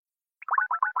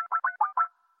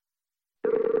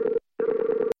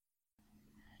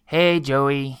Hey,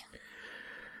 Joey.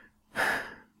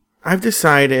 I've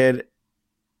decided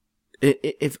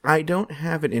if I don't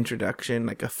have an introduction,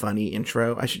 like a funny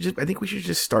intro, I think we should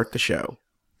just start the show.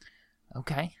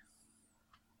 Okay.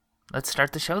 Let's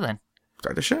start the show then.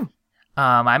 Start the show.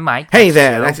 I'm Mike. Hey That's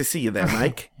there. Joe. Nice to see you there,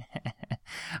 Mike.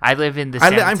 I live in the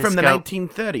San I'm from the Francisco.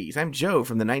 1930s. I'm Joe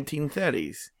from the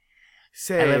 1930s.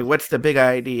 Say, what's the big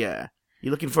idea?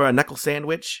 You looking for a knuckle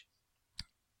sandwich?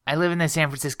 I live in the San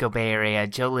Francisco Bay Area.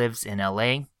 Joe lives in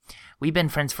LA. We've been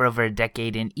friends for over a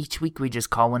decade, and each week we just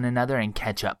call one another and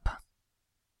catch up.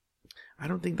 I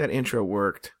don't think that intro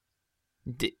worked.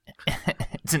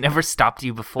 It's never stopped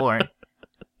you before.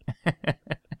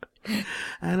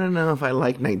 I don't know if I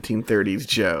like 1930s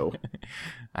Joe.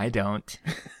 I don't.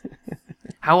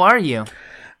 How are you?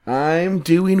 I'm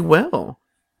doing well.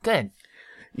 Good.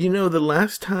 You know, the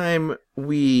last time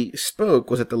we spoke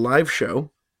was at the live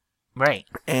show. Right.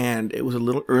 And it was a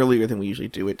little earlier than we usually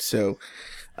do it. So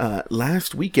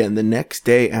last weekend, the next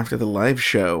day after the live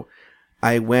show,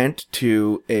 I went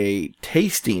to a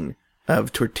tasting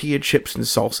of tortilla chips and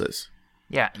salsas.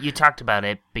 Yeah, you talked about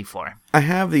it before. I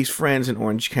have these friends in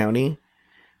Orange County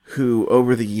who,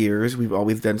 over the years, we've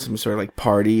always done some sort of like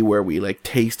party where we like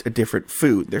taste a different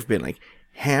food. There've been like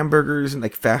hamburgers and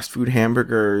like fast food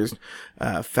hamburgers,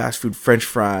 fast food French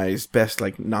fries, best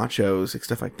like nachos, like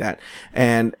stuff like that.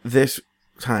 And this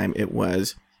time it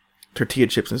was tortilla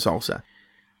chips and salsa.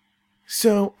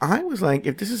 So I was like,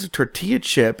 if this is a tortilla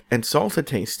chip and salsa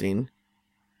tasting,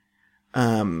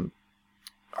 I'm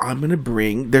going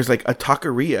to there's like a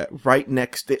taqueria right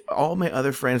next to, all my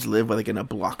other friends live like in a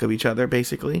block of each other,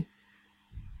 basically.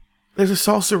 There's a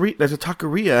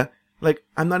taqueria, like,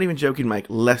 I'm not even joking, Mike,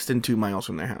 less than 2 miles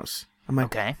from their house. I'm like,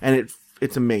 Okay. And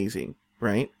it's amazing,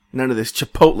 right? None of this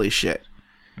Chipotle shit.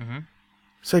 Mm-hmm.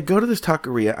 So I go to this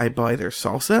taqueria, I buy their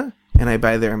salsa, and I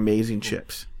buy their amazing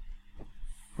chips.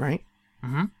 Right?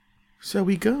 Mm-hmm. So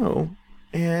we go,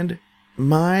 and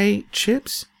my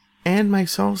chips and my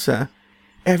salsa,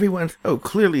 everyone's,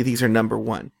 clearly these are number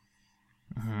one.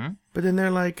 Mm-hmm. But then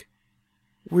they're like,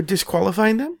 we're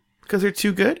disqualifying them because they're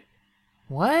too good?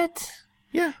 What?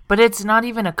 Yeah. But it's not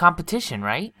even a competition,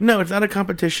 right? No, it's not a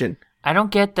competition. I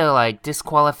don't get the, like,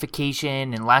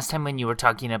 disqualification, and last time when you were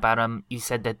talking about them, you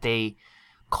said that they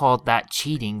called that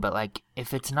cheating, but, like,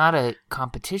 if it's not a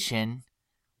competition,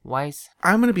 why is...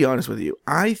 I'm going to be honest with you.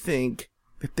 I think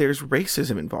that there's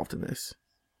racism involved in this.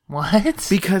 What?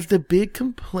 Because the big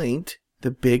complaint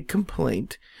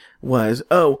was,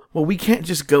 we can't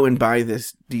just go and buy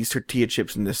these tortilla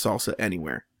chips and this salsa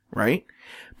anywhere, right?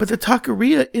 But the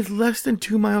taqueria is less than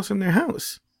 2 miles from their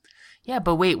house. Yeah,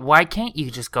 but wait, why can't you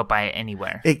just go buy it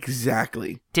anywhere?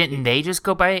 Exactly. Didn't they just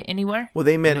go buy it anywhere? Well,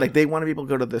 they meant like they wanted people to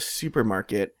go to the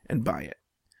supermarket and buy it.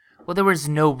 Well, there was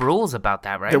no rules about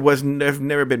that, right? There's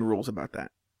never been rules about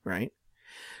that, right?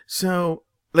 So,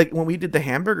 like when we did the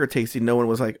hamburger tasting, no one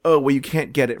was like, you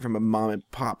can't get it from a mom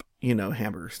and pop,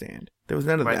 hamburger stand. There was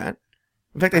none of that.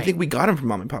 In fact, I think we got them from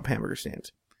mom and pop hamburger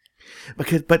stands.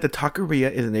 But the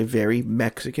taqueria is in a very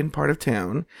Mexican part of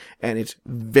town, and it's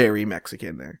very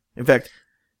Mexican there. In fact,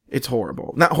 it's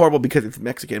horrible. Not horrible because it's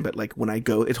Mexican, but like when I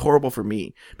go, it's horrible for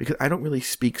me because I don't really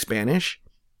speak Spanish.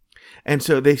 And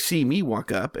so they see me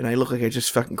walk up, and I look like I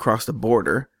just fucking crossed the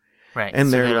border. Right.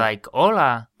 And so they're like,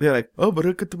 hola. They're like,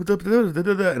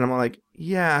 and I'm like,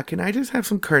 yeah, can I just have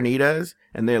some carnitas?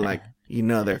 And they're like,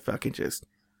 they're fucking just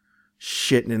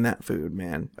shitting in that food,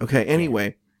 man. Okay,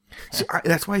 anyway. So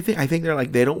that's why I think they're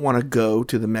like, they don't want to go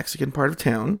to the Mexican part of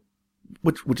town,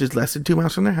 which is less than 2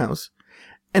 miles from their house.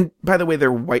 And by the way,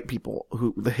 they're white people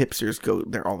the hipsters go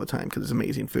there all the time because it's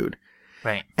amazing food.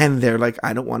 Right. And they're like,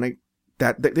 I don't want to,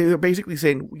 they're basically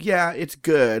saying, yeah, it's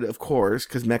good, of course,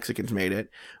 because Mexicans made it.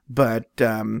 But,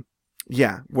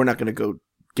 we're not going to go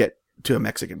get to a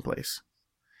Mexican place.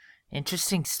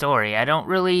 Interesting story. I don't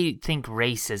really think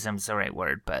racism's the right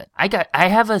word, but I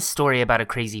have a story about a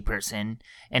crazy person,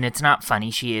 and it's not funny.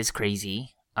 She is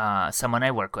crazy, someone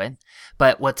I work with.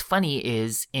 But what's funny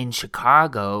is in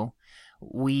Chicago,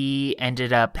 we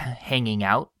ended up hanging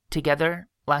out together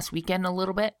last weekend a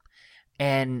little bit,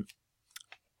 and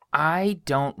I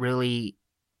don't really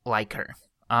like her.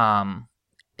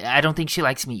 I don't think she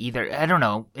likes me either. I don't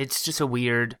know. It's just a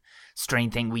weird,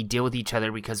 strange thing. We deal with each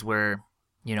other because we're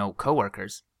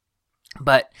coworkers.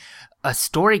 But a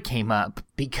story came up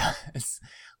because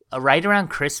right around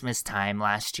Christmas time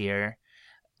last year,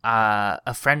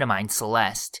 a friend of mine,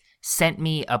 Celeste, sent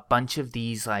me a bunch of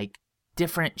these like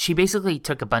different. She basically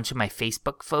took a bunch of my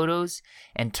Facebook photos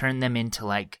and turned them into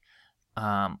like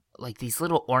like these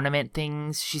little ornament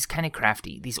things. She's kind of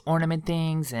crafty. These ornament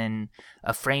things and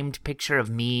a framed picture of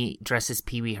me dressed as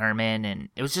Pee Wee Herman, and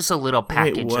it was just a little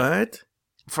package. Wait, what?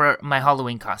 For my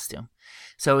Halloween costume.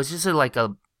 So it was just like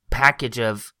a package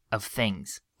of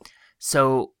things.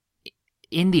 So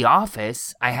in the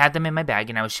office, I had them in my bag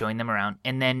and I was showing them around.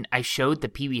 And then I showed the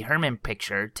Pee Wee Herman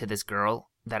picture to this girl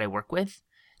that I work with.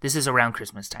 This is around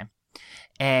Christmas time.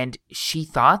 And she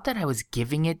thought that I was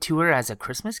giving it to her as a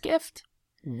Christmas gift.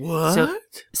 What?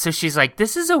 So she's like,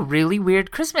 this is a really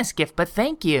weird Christmas gift, but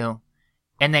thank you.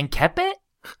 And then kept it.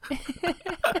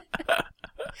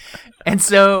 And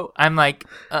so I'm like,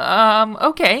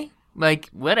 okay, like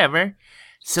whatever.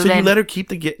 So then, you let her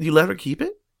keep you let her keep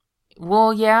it?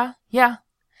 Well, yeah.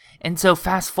 And so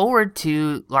fast forward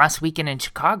to last weekend in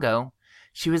Chicago,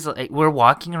 she was like, we're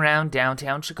walking around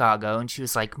downtown Chicago, and she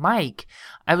was like, Mike,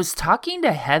 I was talking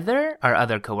to Heather, our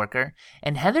other coworker,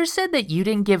 and Heather said that you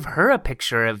didn't give her a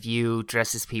picture of you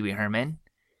dressed as Pee Wee Herman.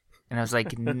 And I was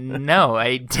like, no,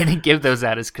 I didn't give those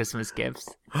out as Christmas gifts.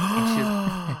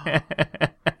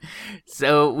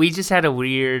 So we just had a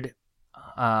weird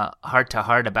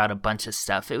heart-to-heart about a bunch of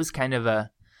stuff. It was kind of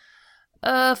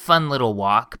a fun little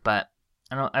walk, but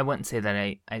I wouldn't say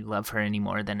that I love her any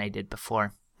more than I did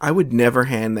before. I would never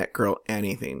hand that girl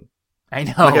anything. I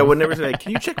know. Like, I would never say, like,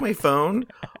 can you check my phone?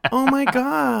 Oh, my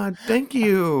God. Thank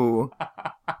you.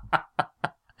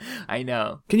 I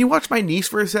know. Can you watch my niece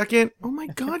for a second? Oh, my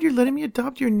God. You're letting me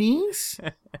adopt your niece?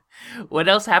 What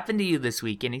else happened to you this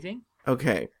week? Anything?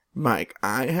 Okay, Mike,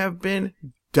 I have been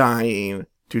dying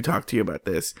to talk to you about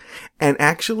this. And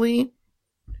actually,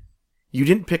 you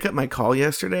didn't pick up my call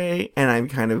yesterday, and I'm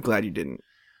kind of glad you didn't.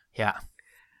 Yeah.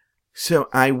 So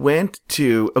I went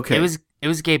to, okay. It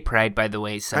was Gay Pride, by the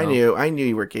way. So I knew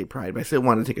you were Gay Pride, but I still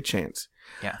wanted to take a chance.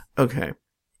 Yeah. Okay.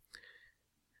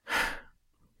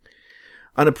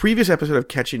 On a previous episode of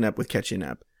Catching Up with Catching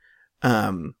Up,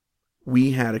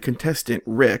 we had a contestant,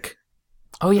 Rick.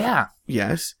 Oh, yeah.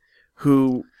 Yes.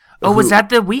 Who was that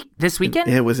this weekend?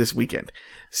 It was this weekend.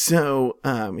 So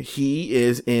he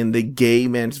is in the gay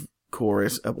men's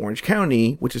chorus of Orange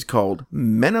County, which is called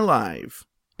Men Alive.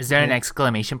 Is there an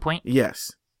exclamation point?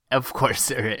 Yes. Of course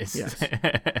there is. Yes.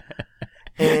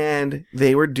 And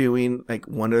they were doing like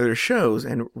one of their shows,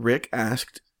 and Rick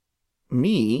asked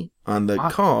me on the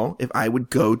call if I would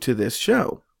go to this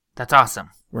show. That's awesome.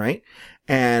 Right?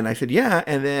 And I said, yeah.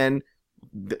 And then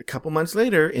a couple months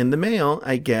later, in the mail,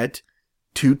 I get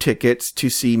 2 tickets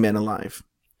to see Men Alive.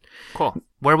 Cool.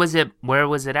 Where was it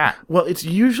at? Well, it's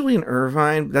usually in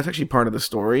Irvine. That's actually part of the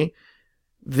story.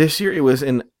 This year, it was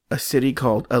in a city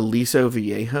called Aliso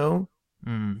Viejo.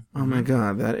 Mm-hmm. Oh my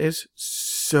God, that is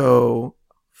so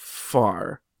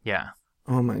far. Yeah.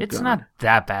 Oh my God. It's not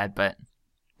that bad, but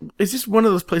it's just one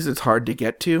of those places that's hard to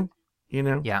get to, you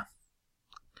know? Yeah.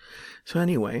 So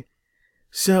anyway,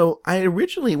 I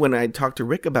originally, when I talked to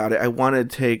Rick about it,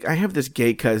 I have this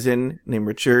gay cousin named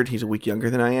Richard. He's a week younger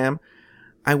than I am.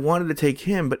 I wanted to take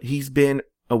him, but he's been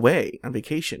away on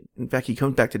vacation. In fact, he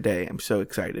comes back today. I'm so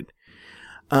excited.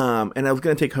 And I was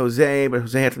going to take Jose, but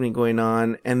Jose had something going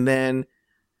on. And then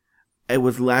it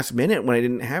was last minute when I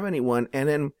didn't have anyone. And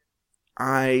then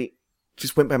I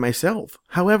just went by myself.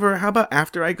 However, how about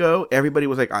after I go, everybody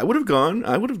was like, I would have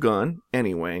gone.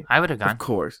 Anyway. I would have gone. Of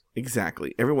course.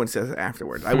 Exactly. Everyone says it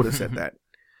afterwards. I would have said that.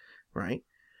 Right?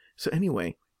 So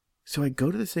anyway, I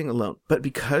go to this thing alone. But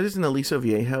because it's in Aliso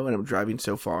Viejo and I'm driving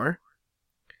so far,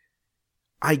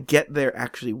 I get there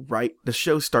actually right. The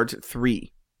show starts at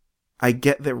 3. I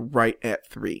get there right at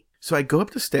 3. So I go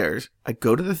up the stairs, I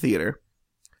go to the theater,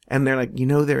 and they're like,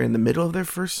 they're in the middle of their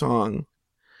first song.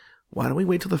 Why don't we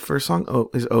wait till the first song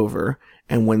is over,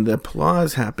 and when the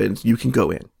applause happens, you can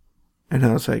go in. And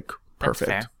I was like,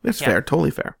 perfect. That's fair, totally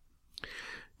fair.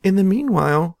 In the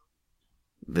meanwhile,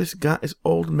 this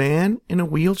old man in a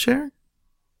wheelchair,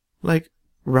 like,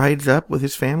 rides up with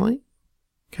his family,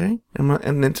 okay? And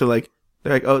then they're like,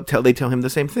 they tell him the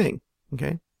same thing,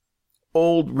 okay?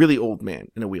 Really old man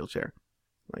in a wheelchair.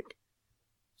 Like,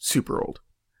 super old.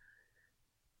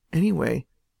 Anyway,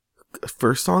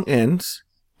 first song ends,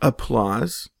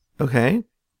 applause, okay?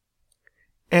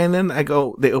 And then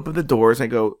they open the doors,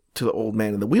 and I go to the old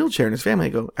man in the wheelchair and his family, I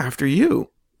go, after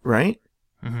you, right?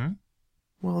 Mm-hmm.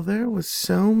 Well, there was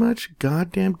so much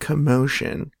goddamn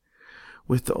commotion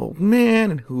with the old man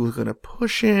and who's going to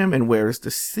push him and where's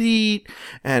the seat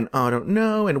and I don't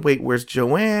know and wait, where's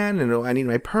Joanne and I need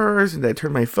my purse and I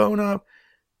turn my phone off.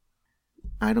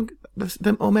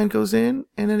 The old man goes in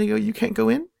and then they go, you can't go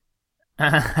in?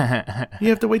 You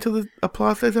have to wait till the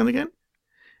applause dies down again?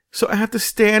 So I have to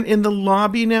stand in the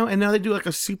lobby now and now they do like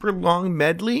a super long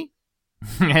medley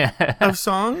of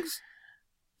songs?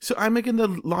 So I'm like in the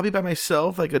lobby by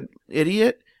myself, like an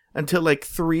idiot, until like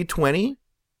 3:20.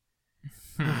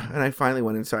 And I finally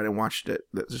went inside and watched it.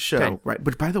 The show, Good. right?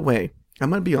 But by the way, I'm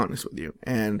going to be honest with you.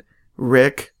 And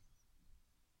Rick,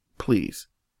 please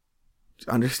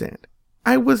understand.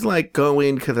 I was like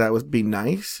going because I was being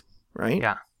nice, right?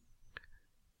 Yeah.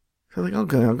 So like,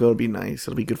 okay, I'll go be nice.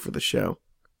 It'll be good for the show.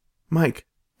 Mike,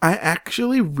 I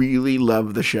actually really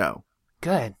love the show.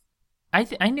 Good.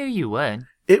 I knew you would.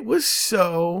 It was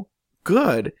so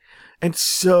good and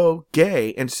so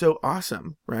gay and so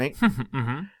awesome, right?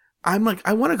 Mm-hmm. I'm like,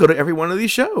 I want to go to every one of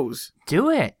these shows. Do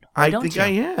it. Why I don't think you? I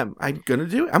am. I'm going to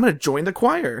do it. I'm going to join the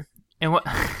choir. And what?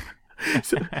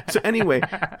 So anyway,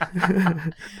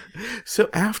 so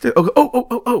after,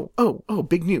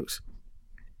 big news.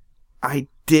 I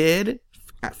did,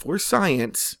 for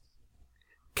science,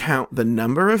 count the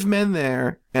number of men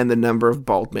there and the number of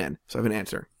bald men. So I have an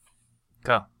answer.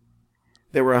 Go.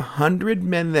 There were 100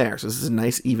 men there. So this is a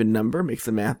nice even number. Makes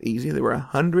the math easy. There were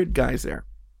 100 guys there.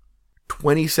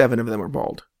 27 of them were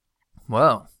bald.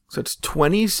 Whoa. So it's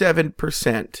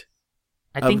 27%.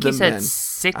 I think you said men.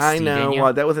 60. I know. Didn't you?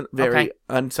 Well, that wasn't very Okay.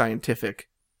 unscientific.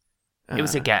 It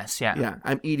was a guess. Yeah. Yeah,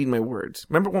 I'm eating my words.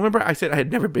 Remember I said I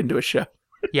had never been to a show.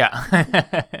 Yeah.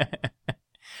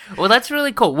 Well, that's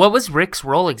really cool. What was Rick's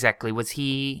role exactly? Was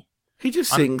he? He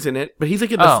just sings in it, but he's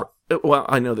like in the. Oh. Well,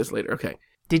 I know this later. Okay.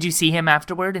 Did you see him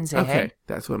afterward and say, Okay, "Hey"?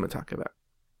 that's what I'm gonna talk about.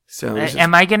 So, this is-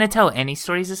 Am I gonna tell any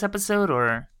stories this episode,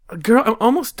 or? girl, I'm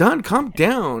almost done. Calm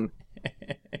down.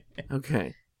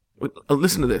 Okay.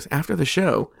 Listen to this. After the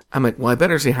show, I'm like, well, I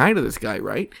better say hi to this guy,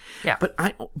 right? Yeah. But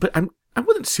I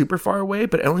wasn't super far away,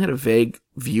 but I only had a vague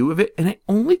view of it, and I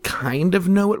only kind of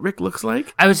know what Rick looks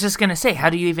like. I was just gonna say, how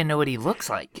do you even know what he looks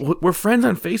like? We're friends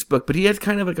on Facebook, but he has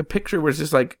kind of like a picture where it's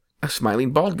just like a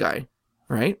smiling bald guy,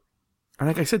 right? And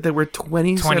like I said, there were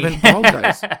 27 bald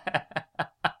guys,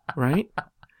 right?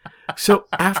 So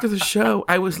after the show,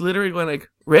 I was literally going like,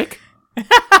 Rick?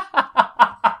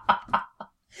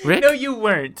 Rick? No, you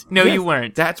weren't. No, Yes, you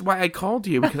weren't. That's why I called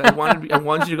you, because I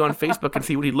wanted you to go on Facebook and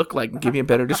see what he looked like and give me a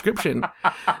better description.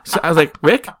 So I was like,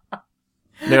 Rick?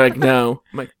 And they're like, no.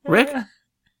 I'm like, Rick?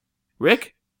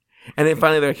 Rick? And then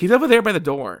finally they're like, he's over there by the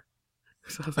door.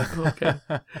 So I was like, oh, okay.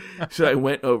 So I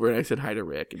went over and I said hi to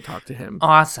Rick and talked to him.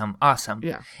 Awesome.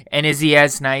 Yeah. And is he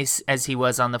as nice as he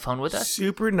was on the phone with us?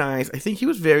 Super nice. I think he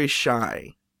was very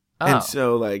shy. Oh. And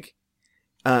so like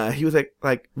he was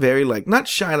like very like not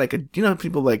shy like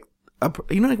people like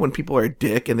like when people are a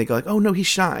dick and they go like, oh no, he's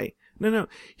shy. No,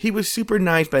 he was super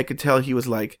nice, but I could tell he was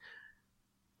like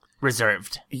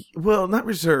Reserved. well, not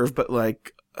reserved, but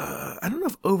like I don't know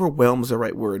if overwhelmed is the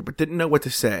right word, but didn't know what to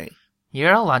say.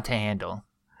 You're a lot to handle.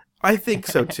 I think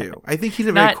so too. I think he's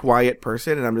a very Not- quiet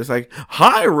person, and I'm just like,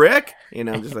 hi, Rick.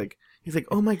 I'm just like, he's like,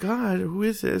 oh my god, who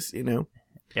is this?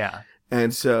 Yeah.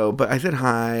 And so, but I said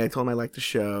hi. I told him I liked the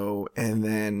show, and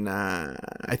then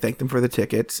I thanked him for the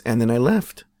tickets, and then I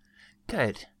left.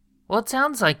 Good. Well, it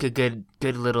sounds like a good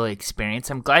little experience.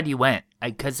 I'm glad you went,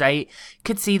 because I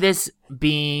could see this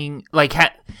being like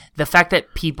the fact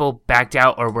that people backed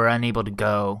out or were unable to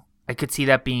go. I could see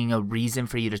that being a reason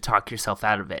for you to talk yourself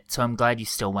out of it. So I'm glad you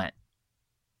still went.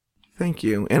 Thank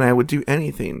you, and I would do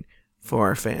anything for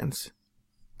our fans,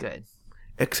 Good.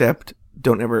 except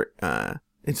don't ever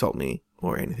insult me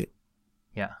or anything.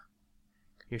 Yeah.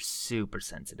 You're super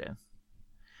sensitive.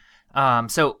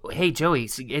 So, hey, Joey,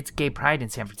 it's Gay Pride in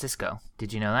San Francisco.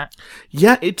 Did you know that?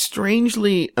 Yeah, it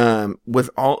strangely was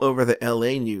all over the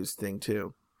LA news thing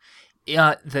too.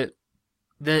 Yeah,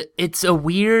 it's a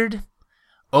weird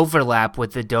overlap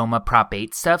with the DOMA Prop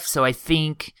 8 stuff, so I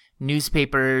think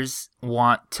newspapers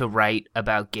want to write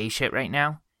about gay shit right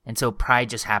now, and so Pride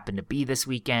just happened to be this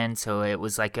weekend, so it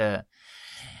was like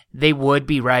they would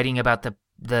be writing about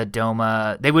the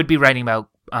DOMA, they would be writing about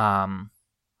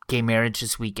gay marriage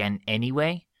this weekend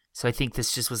anyway, so I think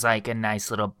this just was like a nice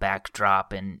little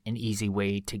backdrop and an easy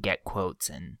way to get quotes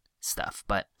and stuff,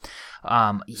 but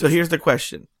So here's the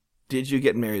question. Did you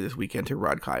get married this weekend to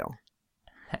Rod Kyle?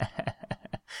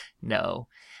 No.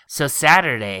 So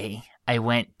Saturday, I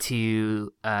went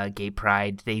to Gay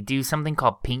Pride. They do something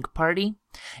called Pink Party.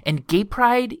 And Gay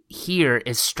Pride here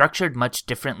is structured much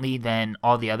differently than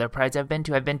all the other prides I've been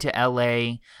to. I've been to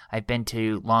LA, I've been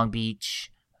to Long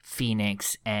Beach,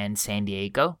 Phoenix, and San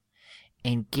Diego.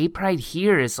 And Gay Pride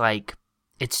here is like,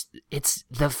 it's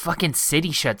the fucking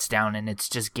city shuts down and it's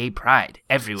just Gay Pride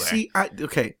everywhere. See,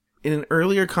 okay. In an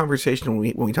earlier conversation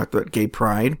when we talked about Gay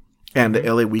Pride and the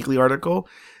LA Weekly article,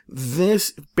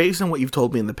 this, based on what you've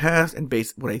told me in the past and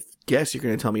based on what I guess you're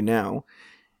going to tell me now,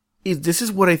 this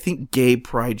is what I think Gay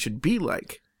Pride should be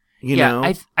like. You yeah,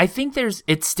 know? I think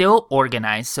it's still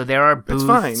organized, so there are That's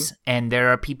booths fine. and there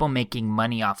are people making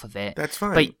money off of it. That's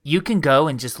fine. But you can go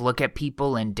and just look at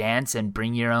people and dance and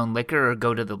bring your own liquor or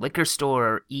go to the liquor store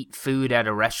or eat food at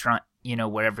a restaurant,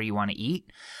 wherever you want to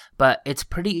eat. But it's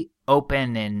pretty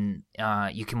open and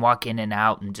you can walk in and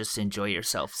out and just enjoy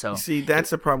yourself. So See, that's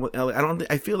the problem with LA.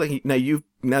 I feel like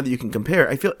now that you can compare,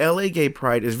 I feel LA Gay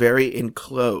Pride is very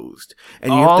enclosed,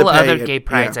 and you all have to pay other gay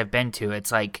prides I've been to,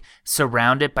 it's like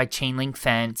surrounded by chain link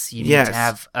fence. You need to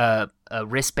have a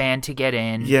wristband to get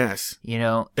in. Yes,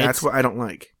 that's what I don't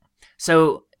like.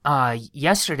 So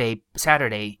yesterday,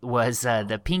 Saturday, was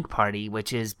the Pink Party,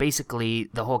 which is basically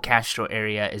the whole Castro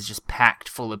area is just packed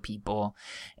full of people,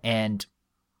 and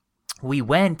we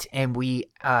went and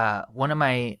one of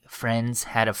my friends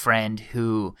had a friend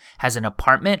who has an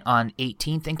apartment on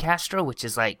 18th and Castro, which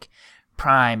is like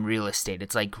prime real estate.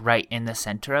 It's like right in the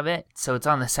center of it. So it's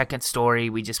on the second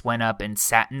story. We just went up and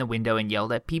sat in the window and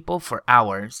yelled at people for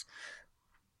hours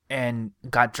and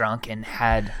got drunk and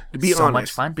had much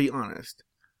fun. Be honest.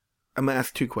 I'm going to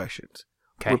ask 2 questions.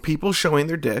 Okay. Were people showing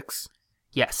their dicks?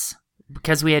 Yes,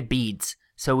 because we had beads.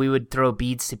 So we would throw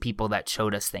beads to people that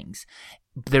showed us things.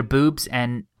 Their boobs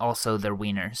and also their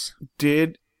wieners.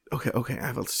 Okay, I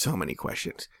have so many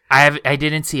questions. I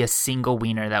didn't see a single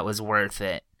wiener that was worth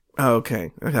it. Oh,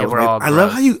 okay. They were all gross.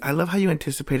 I love how you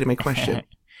anticipated my question.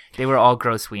 They were all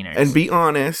gross wieners. And be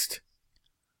honest.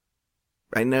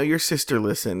 I know your sister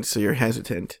listened, so you're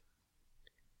hesitant.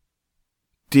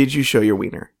 Did you show your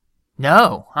wiener?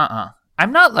 No,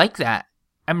 I'm not like that.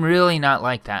 I'm really not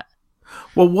like that.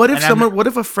 Well, what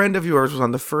if a friend of yours was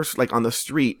on the first, like on the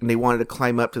street, and they wanted to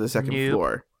climb up to the second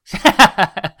floor?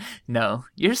 No,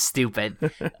 you're stupid.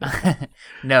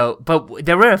 No, but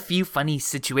there were a few funny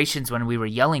situations when we were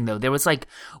yelling, though. There was like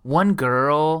one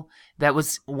girl that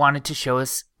wanted to show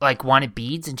us, like wanted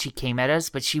beads, and she came at us,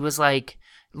 but she was like,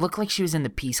 looked like she was in the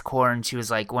Peace Corps, and she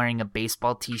was like wearing a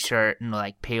baseball t-shirt and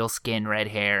like pale skin, red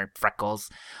hair, freckles.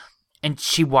 And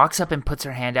she walks up and puts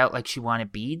her hand out like she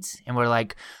wanted beads, and we're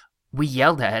like, we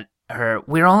yelled at her,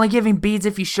 we're only giving beads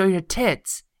if you show your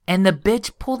tits. And the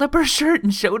bitch pulled up her shirt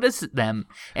and showed us them.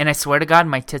 And I swear to God,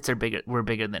 my tits were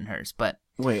bigger than hers. But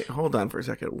wait, hold on for a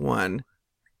second. One,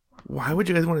 why would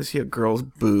you guys want to see a girl's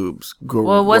boobs? Gross.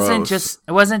 Well,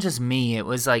 it wasn't just me. It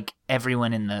was like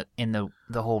everyone in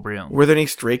the whole room. Were there any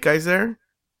straight guys there?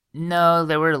 No,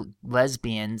 there were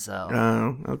lesbians though.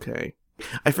 Oh, okay.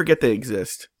 I forget they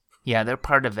exist. Yeah, they're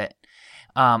part of it.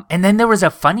 And then there was a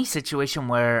funny situation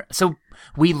where, so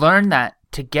we learned that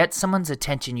to get someone's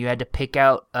attention, you had to pick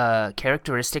out a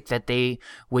characteristic that they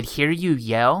would hear you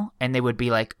yell, and they would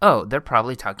be like, oh, they're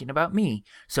probably talking about me.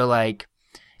 So like,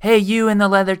 hey, you in the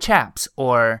leather chaps,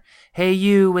 or hey,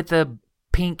 you with the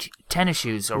pink tennis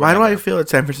shoes, or why whatever. do I feel at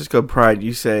San Francisco Pride,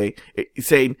 saying,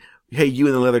 hey, you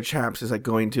in the leather chaps is like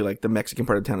going to like the Mexican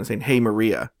part of town and saying, hey,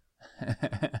 Maria.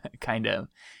 Kind of.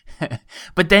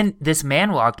 But then this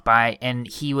man walked by and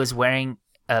he was wearing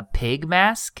a pig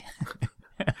mask.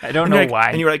 I don't know why.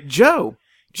 And you were like, Joe.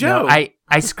 No,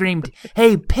 I screamed,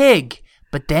 hey, pig.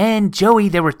 But then, Joey,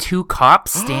 there were 2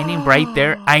 cops standing right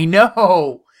there. I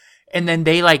know. And then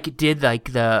they like did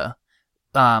like the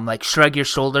like shrug your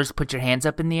shoulders, put your hands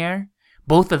up in the air.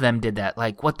 Both of them did that.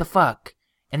 Like, what the fuck?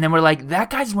 And then we're like, that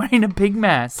guy's wearing a pig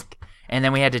mask. And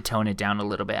then we had to tone it down a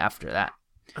little bit after that.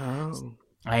 Oh.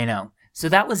 I know. So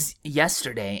that was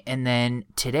yesterday. And then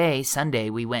today, Sunday,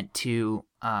 we went to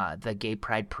the Gay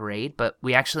Pride Parade, but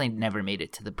we actually never made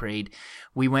it to the parade.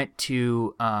 We went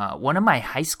to one of my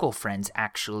high school friends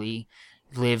actually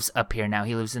lives up here now.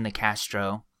 He lives in the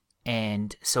Castro.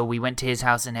 And so we went to his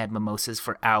house and had mimosas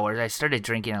for hours. I started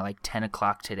drinking at like 10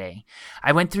 o'clock today.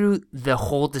 I went through the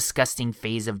whole disgusting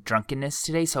phase of drunkenness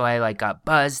today. So I like got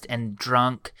buzzed and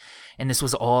drunk. And this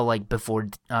was all like before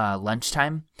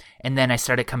lunchtime. And then I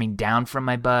started coming down from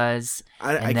my buzz.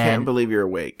 I can't believe you're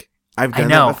awake. I've done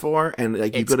that before. And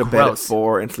like you go to bed at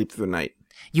 4 and sleep through the night.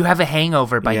 You have a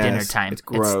hangover by dinner time. It's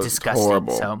gross. It's disgusting.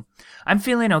 Horrible. So I'm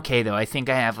feeling okay though. I think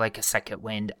I have like a second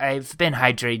wind. I've been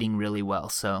hydrating really well,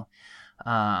 so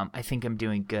I think I'm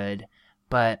doing good.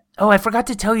 But I forgot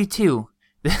to tell you too.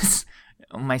 This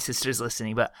my sister's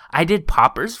listening, but I did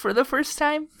poppers for the first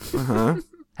time. Uh-huh.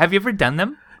 Have you ever done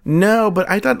them? No, but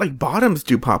I thought like bottoms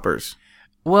do poppers.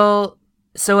 Well,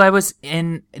 so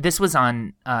this was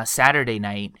on Saturday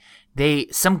night.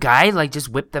 Some guy like just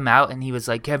whipped them out and he was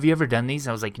like, have you ever done these?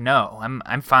 I was like, no,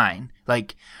 I'm fine.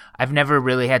 Like I've never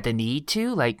really had the need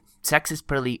to, like sex is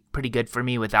pretty good for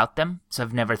me without them. So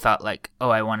I've never thought like,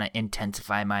 I want to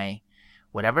intensify my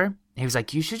whatever. He was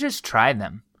like, you should just try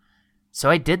them. So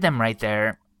I did them right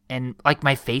there and like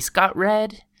my face got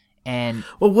red And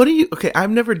Well, what do you? Okay,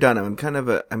 I've never done them. I'm kind of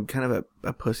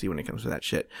a pussy when it comes to that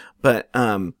shit. But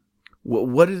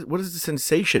what is the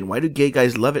sensation? Why do gay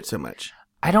guys love it so much?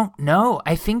 I don't know.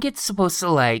 I think it's supposed to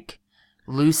like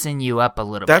loosen you up a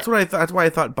little That's bit. what I thought. That's why I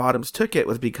thought bottoms took it,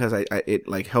 was because it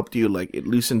like helped you, like it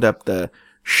loosened up the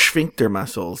sphincter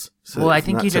muscles. So Well, I it's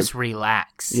think not you so- just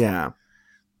relax. Yeah.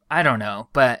 I don't know,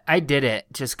 but I did it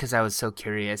just because I was so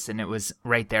curious and it was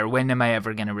right there. When am I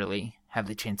ever going to really have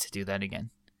the chance to do that again?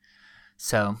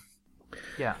 So,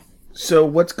 yeah. So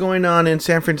what's going on in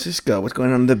San Francisco? What's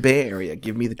going on in the Bay Area?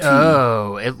 Give me the tea.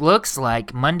 Oh, it looks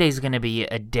like Monday's going to be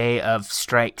a day of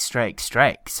strike.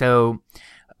 So,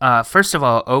 first of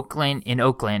all, in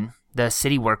Oakland, the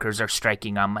city workers are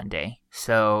striking on Monday.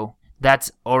 So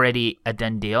that's already a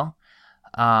done deal.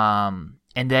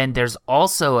 And then there's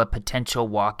also a potential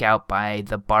walkout by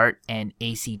the BART and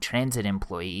AC Transit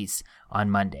employees on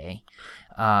Monday.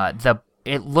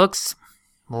 It looks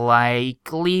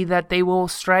likely that they will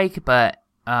strike, but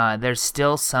there's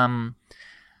still some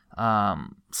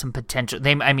potential.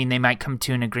 They might come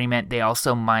to an agreement. They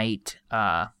also might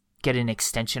get an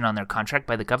extension on their contract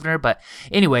by the governor. But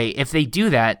anyway, if they do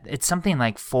that, it's something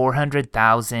like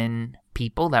 400,000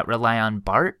 people that rely on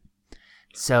BART.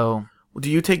 So, Do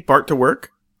you take Bart to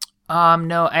work?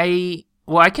 no, I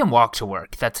can walk to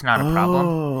work. That's not a problem.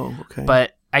 Oh, okay.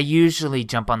 But I usually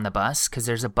jump on the bus because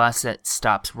there's a bus that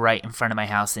stops right in front of my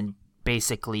house and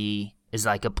basically is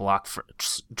like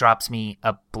drops me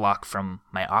a block from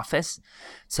my office.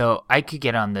 So I could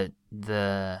get on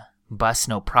the bus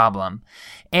no problem.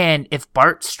 And if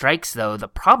BART strikes, though, the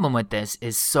problem with this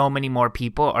is so many more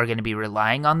people are going to be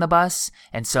relying on the bus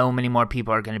and so many more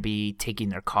people are going to be taking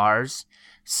their cars.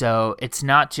 So it's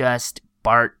not just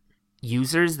BART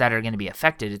users that are going to be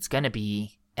affected. It's going to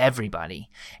be everybody.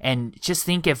 And just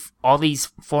think, if all these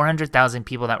 400,000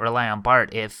 people that rely on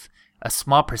BART, if a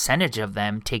small percentage of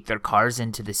them take their cars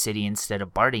into the city instead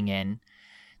of BARTing in,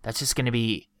 that's just going to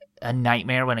be a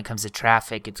nightmare when it comes to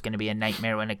traffic. It's going to be a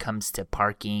nightmare when it comes to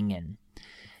parking, and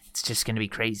it's just going to be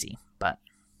crazy. But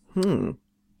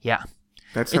yeah,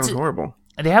 that sounds horrible.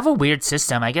 They have a weird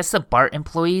system. I guess the BART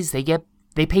employees, they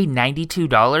pay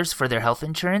 $92 for their health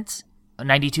insurance,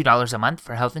 $92 a month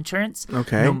for health insurance.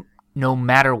 Okay. No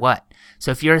matter what.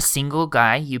 So if you're a single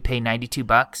guy, you pay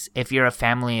 $92. If you're a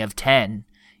family of 10,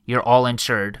 you're all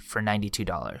insured for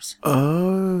 $92.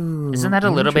 Oh. Isn't that a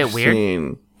little bit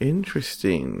weird?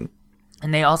 Interesting.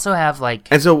 And they also have like...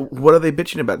 And so what are they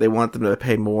bitching about? They want them to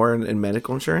pay more in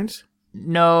medical insurance?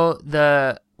 No,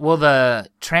 the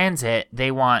transit,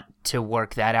 they want to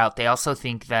work that out. They also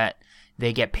think that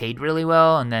they get paid really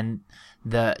well, and then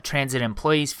the transit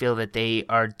employees feel that they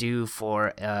are due for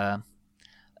a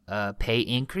pay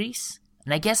increase.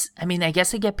 And I guess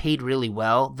they get paid really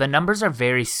well. The numbers are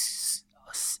very skewed,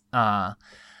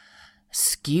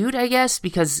 I guess,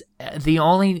 because the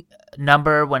only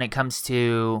number when it comes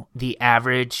to the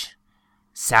average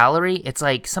salary, it's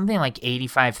like something like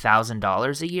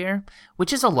 $85,000 a year,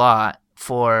 which is a lot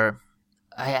for,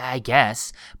 I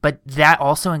guess, but that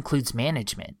also includes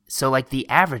management. So like the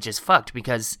average is fucked,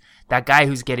 because that guy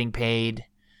who's getting paid,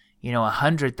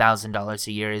 $100,000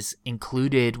 a year is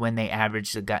included when they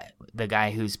average the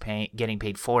guy who's getting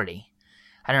paid 40.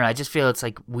 I don't know. I just feel it's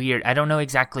like weird. I don't know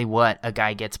exactly what a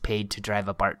guy gets paid to drive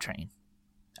a BART train.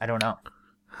 I don't know.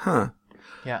 Huh.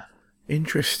 Yeah.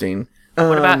 Interesting.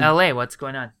 What about LA? What's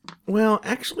going on? Well,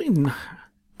 actually,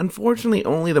 unfortunately,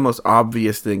 only the most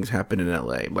obvious things happen in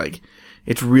LA. Like,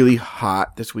 it's really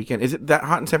hot this weekend. Is it that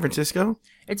hot in San Francisco?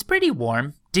 It's pretty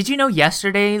warm. Did you know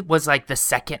yesterday was like the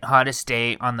second hottest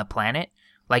day on the planet?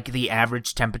 Like the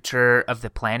average temperature of the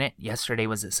planet yesterday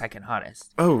was the second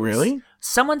hottest. Oh, really?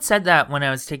 Someone said that when I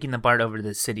was taking the BART over to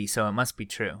the city, so it must be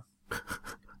true.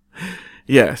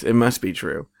 Yes, it must be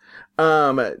true.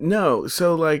 No,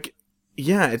 so like,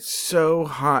 yeah, it's so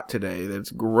hot today that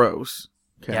it's gross.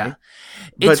 Okay. Yeah.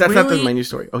 But that's not the main news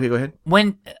story. Okay, go ahead.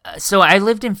 So I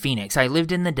lived in Phoenix. I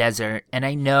lived in the desert, and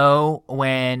I know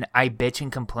when I bitch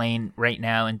and complain right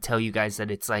now and tell you guys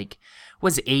that it's like,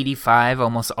 was 85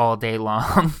 almost all day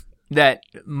long, that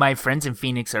my friends in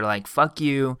Phoenix are like, fuck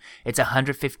you, it's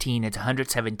 115, it's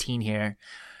 117 here.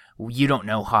 You don't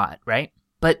know hot, right?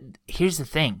 But here's the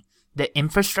thing. The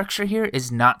infrastructure here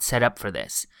is not set up for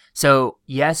this. So,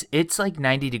 yes, it's like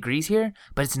 90 degrees here,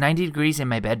 but it's 90 degrees in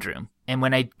my bedroom. And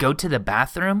when I go to the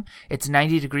bathroom, it's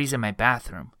 90 degrees in my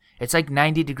bathroom. It's like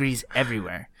 90 degrees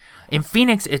everywhere. In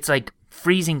Phoenix, it's like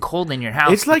freezing cold in your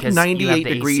house. It's like 98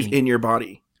 degrees in your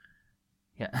body.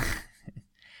 Yeah.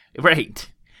 Right.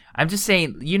 I'm just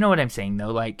saying, you know what I'm saying,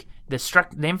 though? Like, the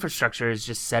infrastructure is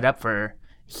just set up for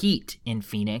heat in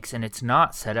Phoenix, and it's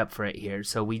not set up for it here.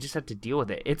 So we just have to deal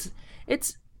with it.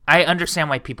 It's. I understand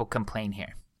why people complain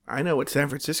here. I know what San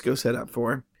Francisco set up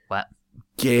for. What?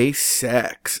 Gay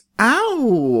sex.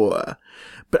 Ow!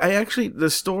 But I actually, the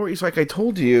stories, like I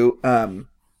told you, I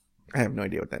have no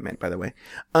idea what that meant, by the way.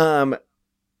 I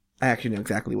actually know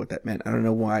exactly what that meant. I don't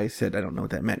know why I said I don't know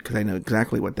what that meant, because I know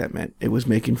exactly what that meant. It was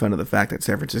making fun of the fact that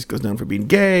San Francisco is known for being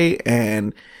gay,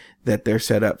 and that they're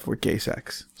set up for gay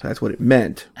sex. So that's what it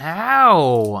meant.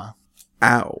 Ow!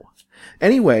 Ow.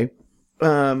 Anyway,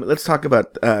 let's talk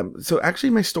about, so actually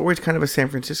my story is kind of a San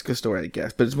Francisco story, I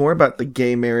guess, but it's more about the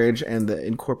gay marriage and the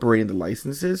incorporating the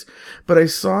licenses. But I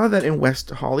saw that in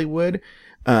West Hollywood,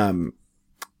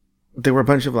 there were a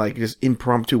bunch of like just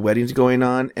impromptu weddings going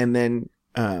on. And then,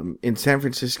 in San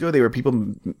Francisco, there were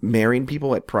people marrying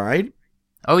people at Pride.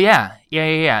 Oh yeah.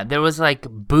 There was like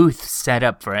booths set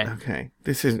up for it. Okay.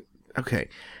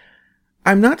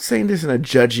 I'm not saying this in a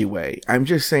judgy way. I'm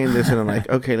just saying this in a like,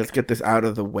 okay, let's get this out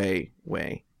of the way.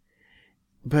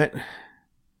 But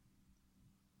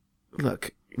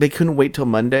look, they couldn't wait till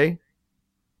Monday,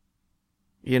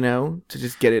 to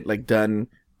just get it like done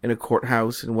in a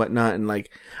courthouse and whatnot. And like,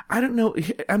 I don't know.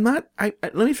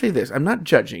 Let me say this. I'm not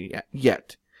judging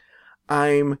yet.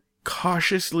 I'm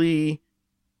cautiously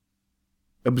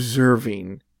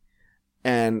observing,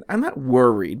 and I'm not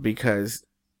worried because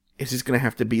it's just going to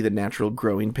have to be the natural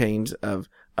growing pains of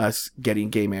us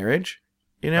getting gay marriage,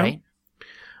 Right.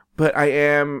 But I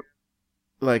am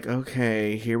like,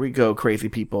 okay, here we go, crazy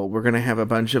people. We're going to have a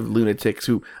bunch of lunatics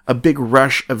a big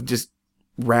rush of just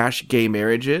rash gay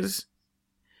marriages,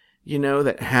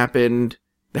 that happened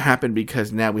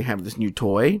because now we have this new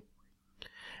toy.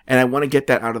 And I want to get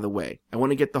that out of the way. I want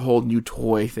to get the whole new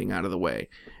toy thing out of the way.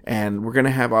 And we're going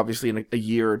to have, obviously, in a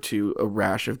year or two, a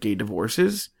rash of gay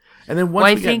divorces. And then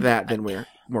once we get that, then we're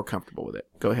more comfortable with it.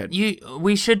 Go ahead.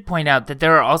 We should point out that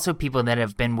there are also people that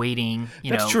have been waiting,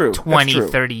 20,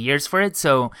 30 years for it.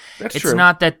 So it's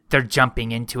not that they're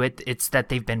jumping into it. It's that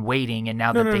they've been waiting, and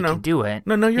now they can do it.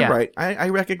 No, you're right. I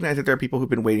recognize that there are people who've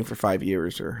been waiting for 5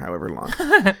 years or however long.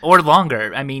 Or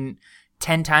longer. I mean,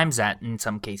 10 times that in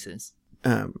some cases.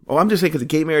 I'm just saying because the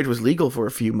gay marriage was legal for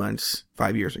a few months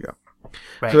 5 years ago.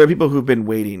 Right. So there are people who've been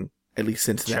waiting at least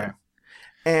since then. Sure.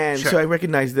 And so I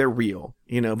recognize they're real,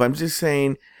 but I'm just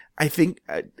saying, I think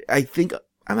I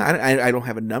don't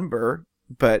have a number,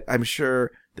 but I'm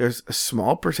sure there's a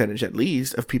small percentage at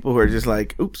least of people who are just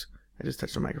like, oops, I just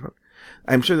touched the microphone.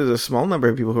 I'm sure there's a small number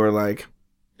of people who are like,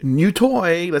 new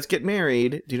toy, let's get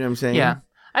married. Do you know what I'm saying? Yeah.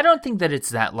 I don't think that it's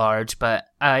that large, but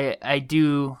I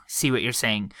do see what you're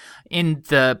saying. In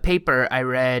the paper, I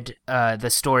read the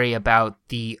story about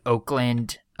the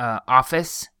Oakland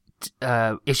office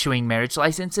issuing marriage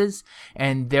licenses,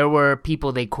 and there were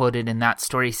people they quoted in that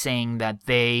story saying that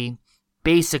they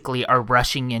basically are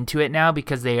rushing into it now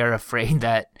because they are afraid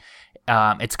that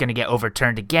it's going to get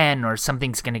overturned again or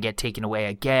something's going to get taken away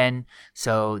again.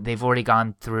 So they've already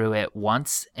gone through it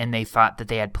once, and they thought that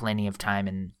they had plenty of time,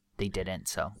 and they didn't.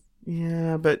 So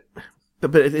yeah, but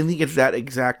I think it's that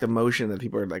exact emotion that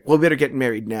people are like, well, we better get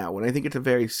married now. And I think it's a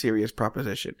very serious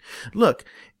proposition. Look,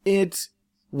 it's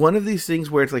one of these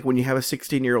things where it's like when you have a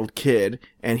 16-year-old kid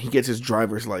and he gets his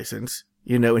driver's license,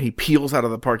 and he peels out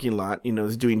of the parking lot,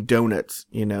 is doing donuts,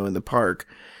 in the park.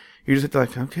 You're just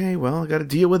like, okay, well, I got to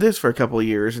deal with this for a couple of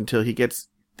years until he gets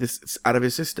this out of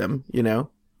his system,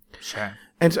 Sure.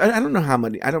 And so I don't know how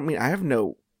many. I have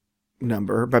no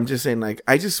number, but I'm just saying, like,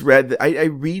 I just read that. I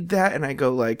read that and I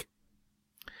go like,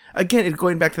 again, it's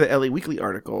going back to the LA Weekly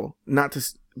article,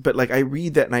 but like I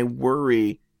read that and I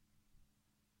worry.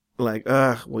 Like,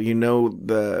 well,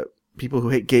 the people who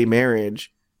hate gay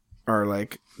marriage are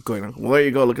like going, well, there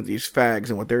you go, look at these fags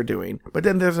and what they're doing. But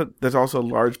then there's also a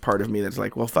large part of me that's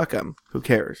like, well, fuck them. Who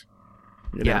cares?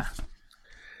 Yeah.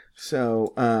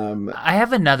 So, I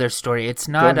have another story. It's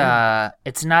not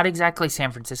exactly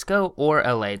San Francisco or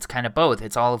LA. It's kind of both.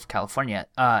 It's all of California.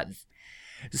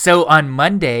 So on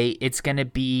Monday, it's going to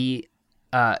be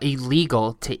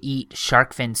illegal to eat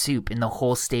shark fin soup in the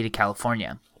whole state of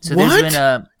California. So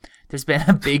what? There's been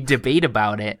a big debate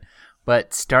about it,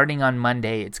 but starting on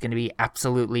Monday, it's going to be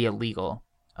absolutely illegal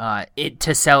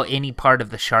to sell any part of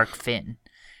the shark fin.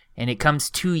 And it comes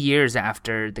 2 years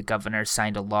after the governor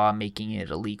signed a law making it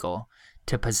illegal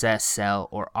to possess, sell,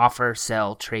 or offer,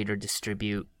 sell, trade, or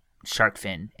distribute shark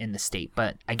fin in the state.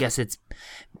 But I guess it's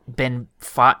been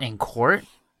fought in court,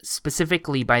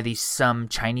 specifically by some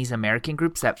Chinese American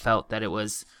groups that felt that it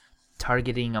was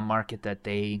targeting a market that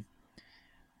they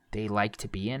like to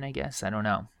be in, I guess. I don't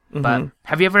know. Mm-hmm. But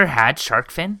have you ever had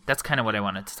shark fin? That's kind of what I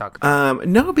wanted to talk about.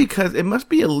 No, because it must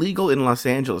be illegal in Los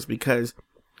Angeles because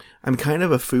I'm kind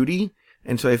of a foodie,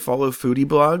 and so I follow foodie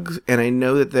blogs, and I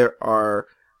know that there are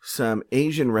some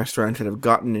Asian restaurants that have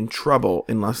gotten in trouble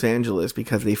in Los Angeles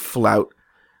because they flout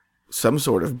some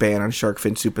sort of ban on shark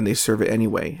fin soup and they serve it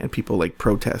anyway, and people like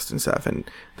protest and stuff, and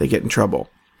they get in trouble.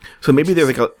 So maybe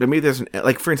there's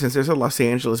like for instance, there's a Los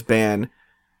Angeles ban,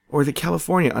 or is it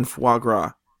California, on foie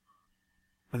gras?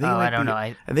 I don't know.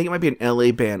 I think it might be an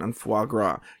LA ban on foie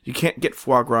gras. You can't get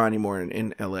foie gras anymore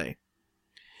in LA.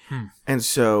 And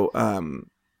so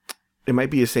it might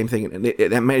be the same thing.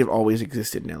 That might have always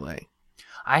existed in LA.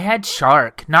 I had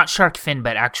shark, not shark fin,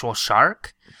 but actual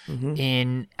shark,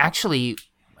 in actually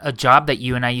a job that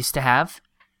you and I used to have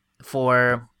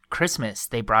for Christmas.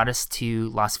 They brought us to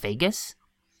Las Vegas.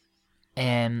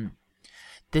 And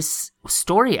this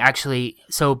story actually,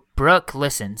 so Brooke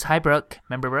listens. Hi, Brooke.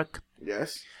 Remember Brooke?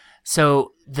 Yes.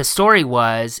 So the story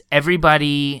was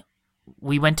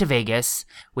we went to Vegas.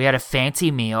 We had a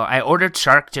fancy meal. I ordered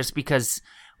shark just because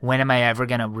when am I ever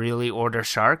going to really order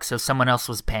shark? So someone else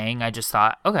was paying. I just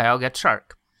thought, okay, I'll get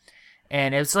shark.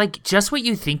 And it was like just what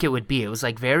you think it would be. It was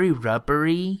like very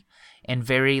rubbery and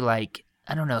very like,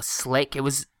 I don't know, slick. It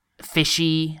was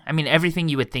fishy. I mean, everything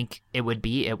you would think it would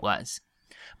be, it was.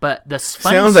 But the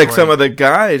funny sounds like some of the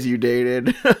guys you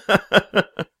dated.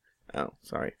 Oh,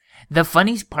 sorry. The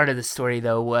funny part of the story,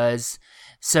 though, was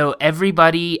so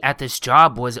everybody at this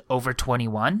job was over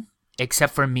 21,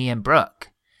 except for me and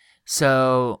Brooke.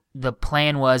 So the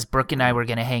plan was Brooke and I were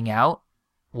going to hang out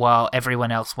while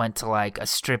everyone else went to like a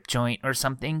strip joint or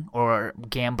something, or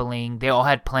gambling. They all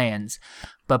had plans.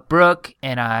 But Brooke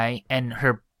and I and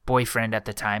her boyfriend at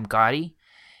the time, Gotti,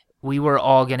 we were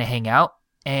all going to hang out.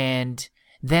 And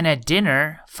then at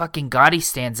dinner, fucking Gotti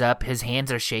stands up. His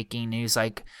hands are shaking. And he's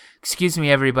like, "Excuse me,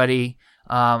 everybody.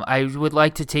 I would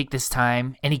like to take this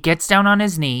time." And he gets down on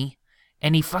his knee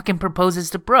and he fucking proposes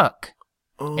to Brooke.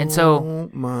 And so, oh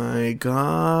my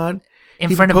God.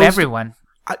 In front of everyone.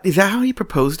 Is that how he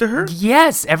proposed to her?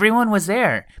 Yes, everyone was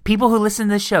there. People who listen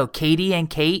to the show, Katie and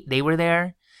Kate, they were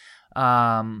there.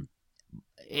 The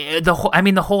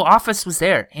whole office was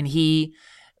there, and he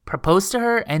proposed to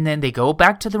her, and then they go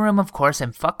back to the room, of course,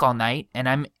 and fuck all night, and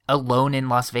I'm alone in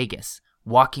Las Vegas,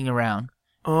 walking around.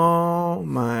 Oh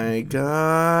my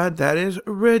God, that is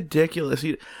ridiculous.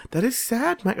 That is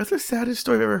sad, Mike. That's the saddest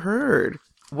story I've ever heard.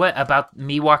 What, about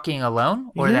me walking alone,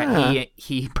 or that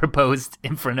he proposed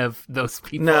in front of those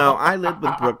people? No, I lived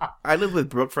with Brooke. I lived with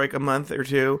Brooke for like a month or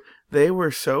two. They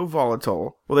were so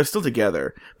volatile. Well, they're still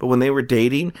together, but when they were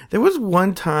dating, there was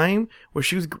one time where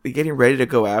she was getting ready to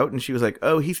go out, and she was like,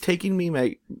 "Oh, he's taking me.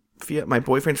 My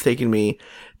boyfriend's taking me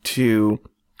to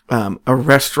a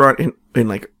restaurant in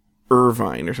like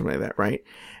Irvine or something like that, right?"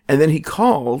 And then he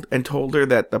called and told her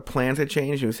that the plans had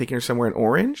changed. He was taking her somewhere in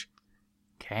Orange.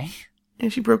 Okay.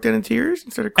 And she broke down in tears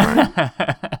and started crying.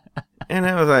 And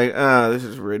I was like, "Oh, this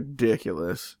is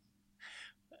ridiculous."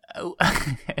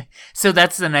 So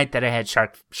that's the night that I had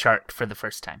shark for the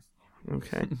first time.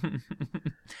 Okay.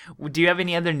 Do you have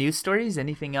any other news stories?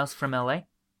 Anything else from LA?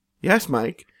 Yes,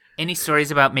 Mike. Any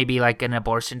stories about maybe like an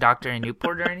abortion doctor in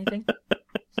Newport or anything?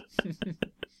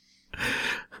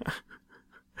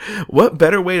 What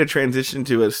better way to transition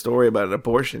to a story about an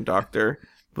abortion doctor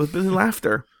with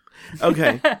laughter?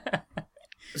 Okay.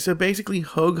 So basically,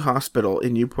 Hoag Hospital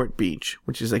in Newport Beach,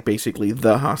 which is like basically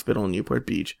the hospital in Newport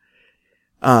Beach,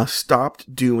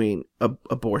 stopped doing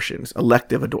abortions,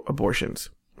 elective abortions.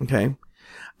 Okay,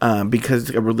 because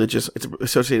it's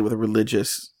associated with a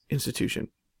religious institution,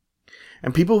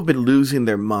 and people have been losing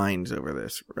their minds over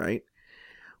this, right?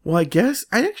 Well, I guess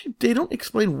they don't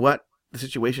explain what the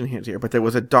situation is here, but there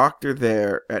was a doctor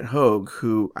there at Hoag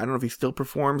who, I don't know if he still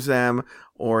performs them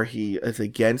or he is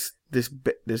against this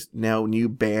now new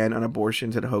ban on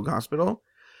abortions at Hoag Hospital.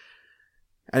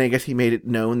 And I guess he made it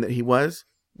known that he was.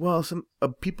 Well, some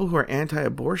people who are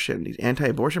anti-abortion, these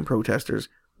anti-abortion protesters,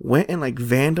 went and like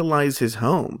vandalized his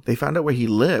home. They found out where he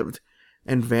lived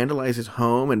and vandalized his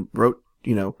home and wrote,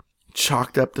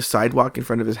 chalked up the sidewalk in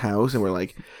front of his house and were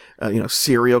like,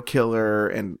 serial killer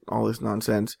and all this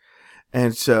nonsense.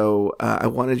 And so I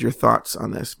wanted your thoughts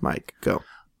on this, Mike. Go.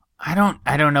 I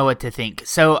don't know what to think.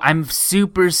 So I'm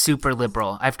super, super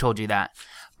liberal. I've told you that.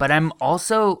 But I'm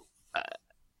also,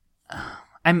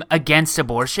 I'm against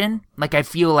abortion. Like, I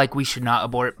feel like we should not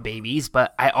abort babies,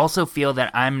 but I also feel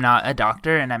that I'm not a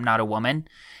doctor and I'm not a woman.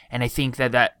 And I think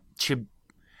that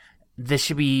this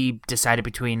should be decided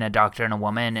between a doctor and a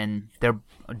woman, and their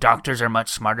doctors are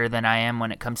much smarter than I am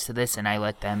when it comes to this, and I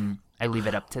leave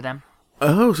it up to them.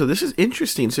 Oh, so this is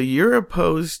interesting. So you're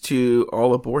opposed to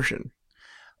all abortion?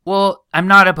 Well, I'm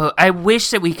not opposed. I wish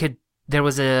that there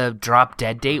was a drop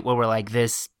dead date where we're like,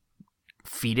 this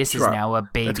fetus is Sure. now a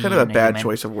baby. That's kind of a bad human.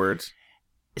 choice of words.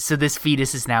 So this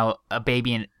fetus is now a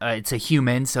baby, and it's a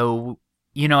human. So,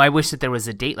 I wish that there was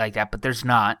a date like that, but there's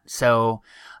not. So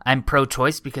I'm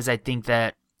pro-choice because I think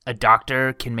that a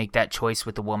doctor can make that choice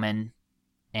with a woman,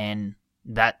 and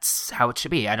that's how it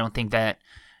should be. I don't think that,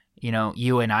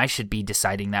 you and I should be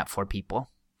deciding that for people.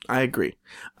 I agree.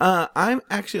 I'm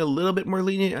actually a little bit more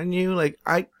lenient on you. Like,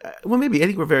 maybe I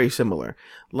think we're very similar.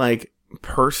 Like,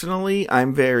 personally,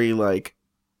 I'm very, like,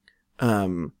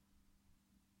 I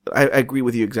agree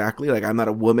with you exactly. Like, I'm not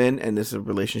a woman, and this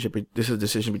is a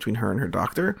decision between her and her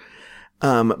doctor.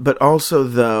 But also,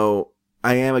 though,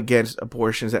 I am against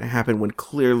abortions that happen when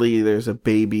clearly there's a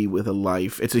baby with a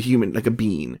life. It's a human, like a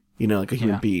being, like a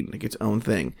human being, like its own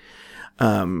thing.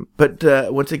 But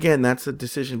once again, that's a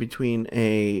decision between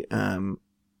a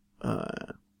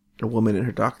woman and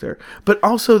her doctor. But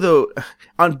also, though,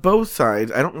 on both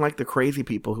sides, I don't like the crazy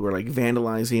people who are like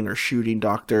vandalizing or shooting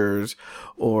doctors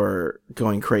or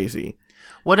going crazy.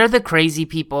 What are the crazy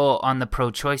people on the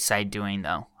pro-choice side doing,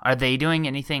 though? Are they doing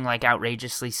anything like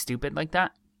outrageously stupid like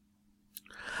that?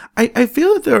 I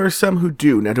feel that there are some who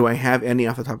do. Now, do I have any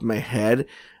off the top of my head?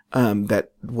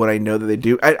 That what I know that they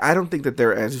do. I don't think that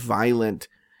they're as violent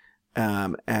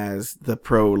as the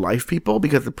pro-life people,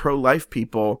 because the pro-life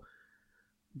people,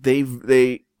 they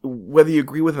whether you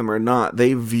agree with them or not,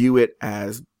 they view it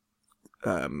as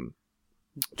children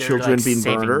like being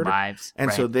saving murdered, lives, and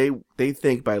right. so they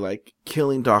think by like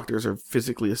killing doctors or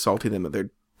physically assaulting them that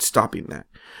they're stopping that.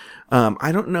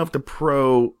 I don't know if the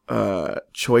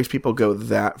pro-choice people go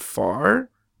that far,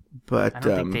 but I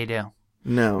don't think they do.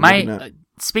 No, maybe not.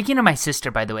 Speaking of my sister,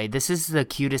 by the way, this is the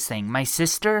cutest thing. My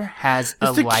sister has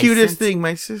It's the cutest thing.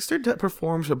 My sister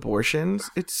performs abortions.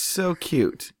 It's so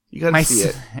cute. You gotta see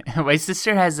it. My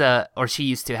sister has she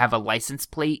used to have a license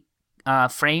plate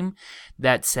frame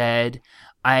that said,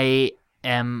 "I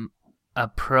am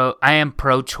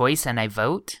pro-choice and I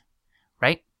vote,"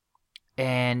 right?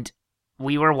 And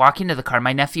we were walking to the car.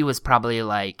 My nephew was probably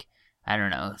like, I don't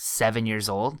know, 7 years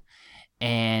old.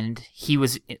 And he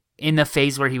was in the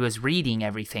phase where he was reading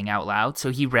everything out loud. So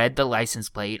he read the license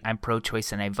plate, "I'm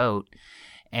pro-choice and I vote."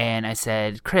 And I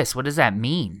said, "Chris, what does that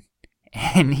mean?"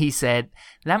 And he said,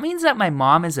 "That means that my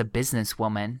mom is a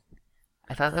businesswoman."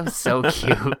 I thought that was so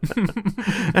cute.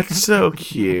 That's so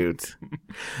cute.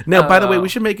 Now, by the way, we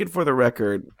should make it for the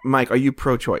record. Mike, are you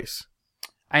pro-choice?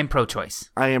 I'm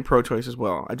pro-choice. I am pro-choice as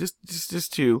well. I just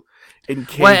to, in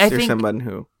case there's someone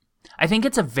who... I think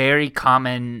it's a very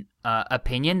common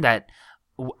opinion that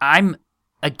I'm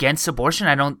against abortion.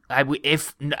 I don't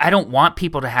want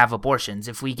people to have abortions.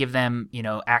 If we give them,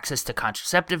 access to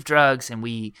contraceptive drugs, and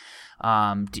we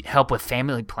help with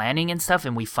family planning and stuff,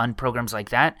 and we fund programs like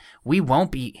that, we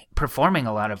won't be performing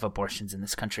a lot of abortions in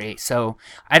this country. So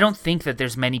I don't think that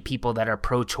there's many people that are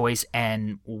pro-choice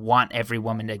and want every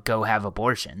woman to go have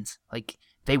abortions. Like,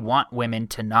 they want women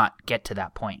to not get to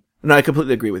that point. No, I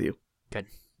completely agree with you. Good.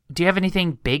 Do you have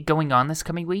anything big going on this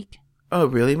coming week? Oh,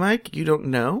 really, Mike? You don't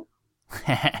know?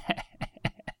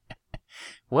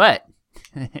 What?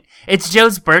 It's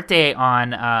Joe's birthday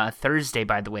on Thursday,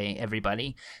 by the way,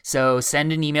 everybody. So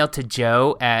send an email to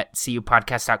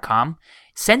joe@cupodcast.com.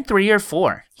 Send 3 or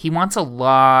 4. He wants a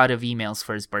lot of emails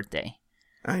for his birthday.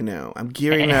 I know. I'm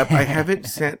gearing up. I haven't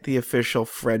sent the official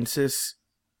Francis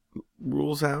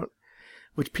rules out,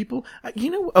 which people,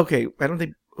 okay, I don't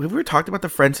think, have we ever talked about the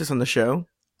Francis on the show?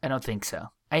 I don't think so.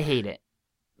 I hate it.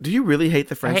 Do you really hate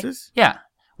the Francis? Yeah.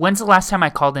 When's the last time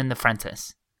I called in the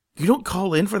Francis? You don't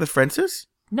call in for the Francis?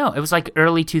 No, it was like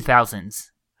early 2000s.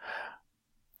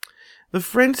 The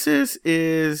Francis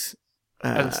is...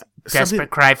 a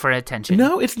desperate cry for attention.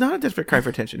 No, it's not a desperate cry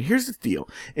for attention. Here's the deal.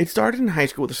 It started in high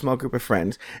school with a small group of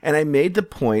friends, and I made the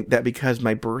point that because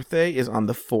my birthday is on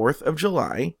the 4th of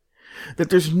July... that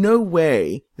there's no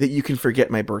way that you can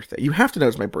forget my birthday. You have to know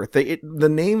it's my birthday. The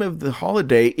name of the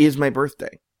holiday is my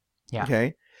birthday. Yeah.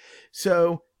 Okay?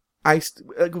 So,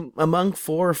 among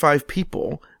 4 or 5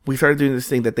 people, we started doing this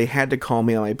thing that they had to call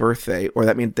me on my birthday, or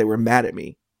that meant they were mad at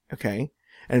me. Okay?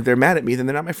 And if they're mad at me, then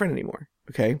they're not my friend anymore.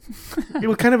 Okay? It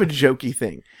was kind of a jokey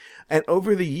thing. And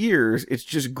over the years, it's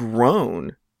just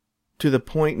grown to the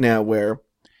point now where...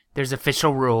 there's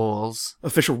official rules.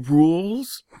 Official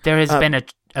rules? There has been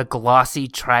a glossy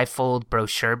trifold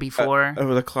brochure before.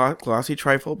 The glossy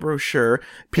trifold brochure.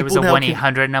 There was a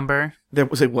 1-800 number. There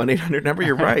was a 1-800 number.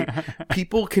 You're right.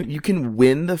 You can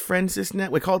win the Francis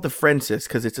net. We call it the Francis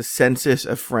because it's a census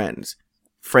of friends.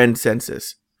 Friend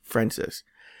census. Francis.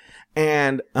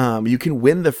 And you can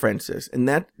win the Francis, and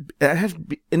that has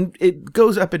and it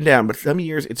goes up and down. But some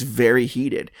years it's very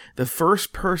heated. The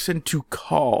first person to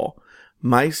call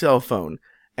my cell phone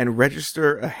and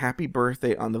register a happy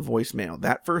birthday on the voicemail.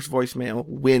 That first voicemail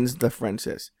wins the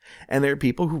Friendsis. And there are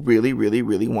people who really, really,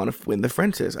 really want to win the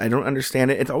Friendsis. I don't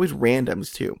understand it. It's always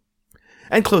randoms too.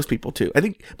 And close people too. I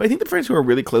think the friends who are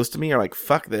really close to me are like,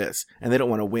 fuck this. And they don't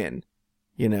want to win,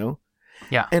 you know?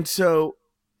 Yeah. And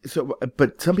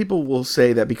but some people will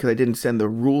say that because I didn't send the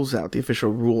rules out, the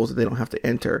official rules that they don't have to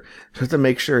enter, so I have to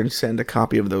make sure and send a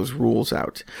copy of those rules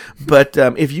out. But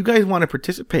if you guys want to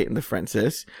participate in the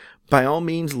Friendsis, by all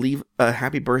means, leave a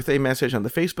happy birthday message on the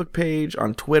Facebook page,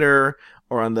 on Twitter,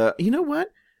 or on the, you know what?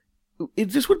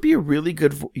 This would be a really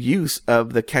good use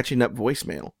of the catching up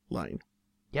voicemail line.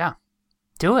 Yeah.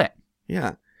 Do it.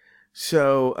 Yeah.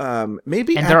 So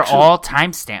maybe and they're all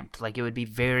time-stamped. Like, it would be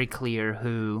very clear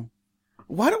who...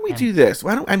 Why don't we do this?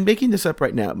 I'm making this up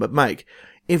right now, but Mike,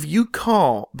 if you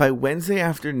call by Wednesday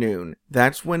afternoon,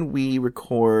 that's when we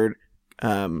record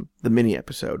the mini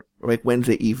episode, or like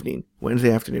Wednesday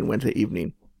afternoon, Wednesday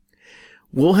evening.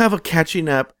 We'll have a catching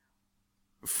up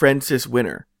Friendsis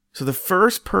winner. So the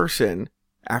first person,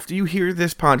 after you hear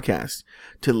this podcast,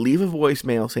 to leave a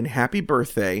voicemail saying happy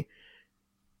birthday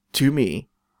to me,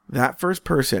 that first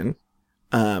person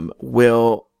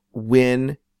will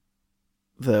win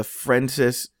the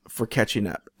Friendsis for catching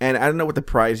up. And I don't know what the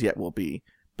prize yet will be,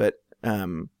 but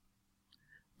there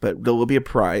will be a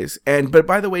prize. But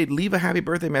by the way, leave a happy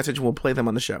birthday message and we'll play them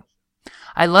on the show.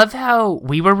 I love how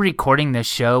we were recording this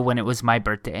show when it was my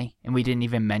birthday and we didn't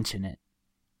even mention it.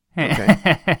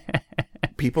 Okay.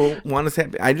 People want to say,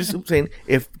 I just am saying,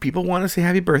 if people want to say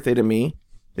happy birthday to me,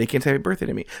 they can say happy birthday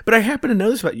to me. But I happen to know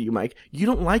this about you, Mike. You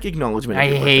don't like acknowledgement. I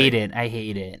hate it.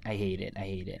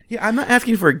 Yeah, I'm not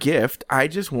asking for a gift. I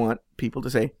just want people to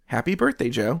say happy birthday,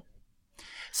 Joe.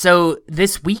 So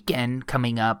this weekend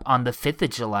coming up on the 5th of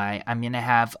July, I'm going to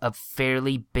have a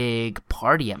fairly big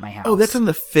party at my house. Oh, that's on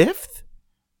the 5th?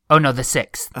 Oh, no, the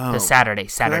 6th. Oh. The Saturday.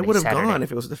 I would have gone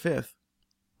if it was the 5th.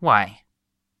 Why?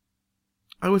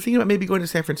 I was thinking about maybe going to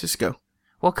San Francisco.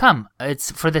 Well, come.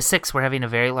 It's for the 6th. We're having a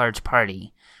very large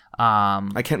party.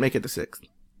 I can't make it the 6th.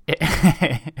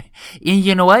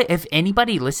 You know what? If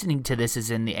anybody listening to this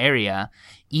is in the area,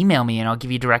 email me and I'll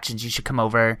give you directions. You should come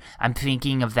over. I'm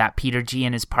thinking of that Peter G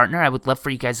and his partner. I would love for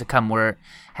you guys to come. We're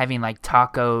having like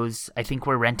tacos. I think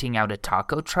we're renting out a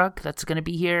taco truck that's going to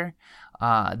be here.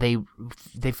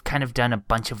 They've kind of done a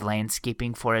bunch of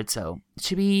landscaping for it, so it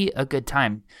should be a good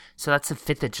time. So that's the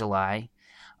 5th of July.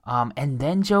 And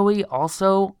then, Joey,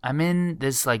 also, I'm in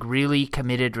this like really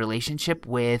committed relationship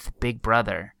with Big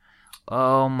Brother.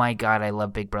 Oh my God, I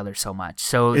love Big Brother so much.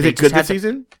 So is it good this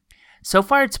season? So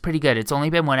far, it's pretty good. It's only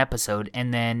been one episode,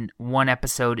 and then one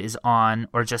episode is on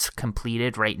or just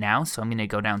completed right now. So I'm going to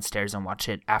go downstairs and watch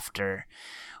it after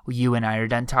you and I are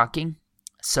done talking.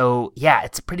 So yeah,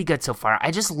 it's pretty good so far.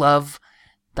 I just love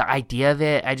the idea of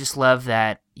it. I just love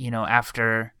that, you know,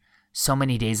 after so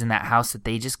many days in that house that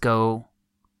they just go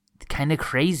kind of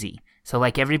crazy. So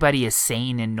like everybody is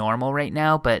sane and normal right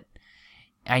now, but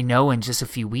I know in just a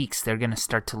few weeks they're going to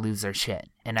start to lose their shit.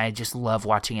 And I just love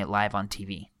watching it live on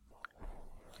TV.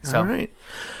 So. All right.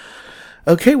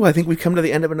 Okay, well, I think we've come to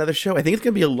the end of another show. I think it's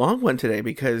going to be a long one today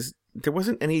because there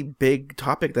wasn't any big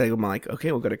topic that I'm like,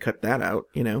 okay, we're going to cut that out,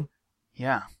 you know?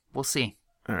 Yeah, we'll see.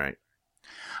 All right.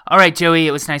 All right, Joey,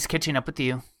 it was nice catching up with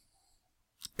you.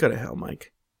 Go to hell,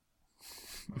 Mike.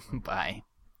 Bye.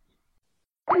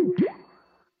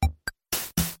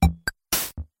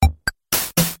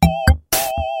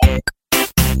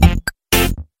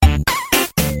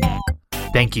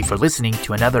 Thank you for listening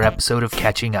to another episode of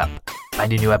Catching Up.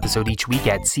 Find a new episode each week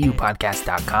at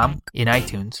cupodcast.com, in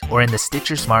iTunes, or in the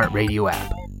Stitcher Smart Radio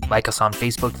app. Like us on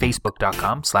Facebook,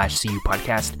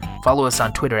 facebook.com/cupodcast. Follow us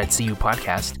on Twitter at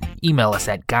cupodcast. Email us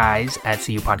at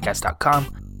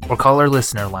guys@cupodcast.com, or call our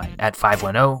listener line at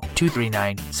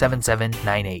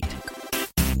 510-239-7798.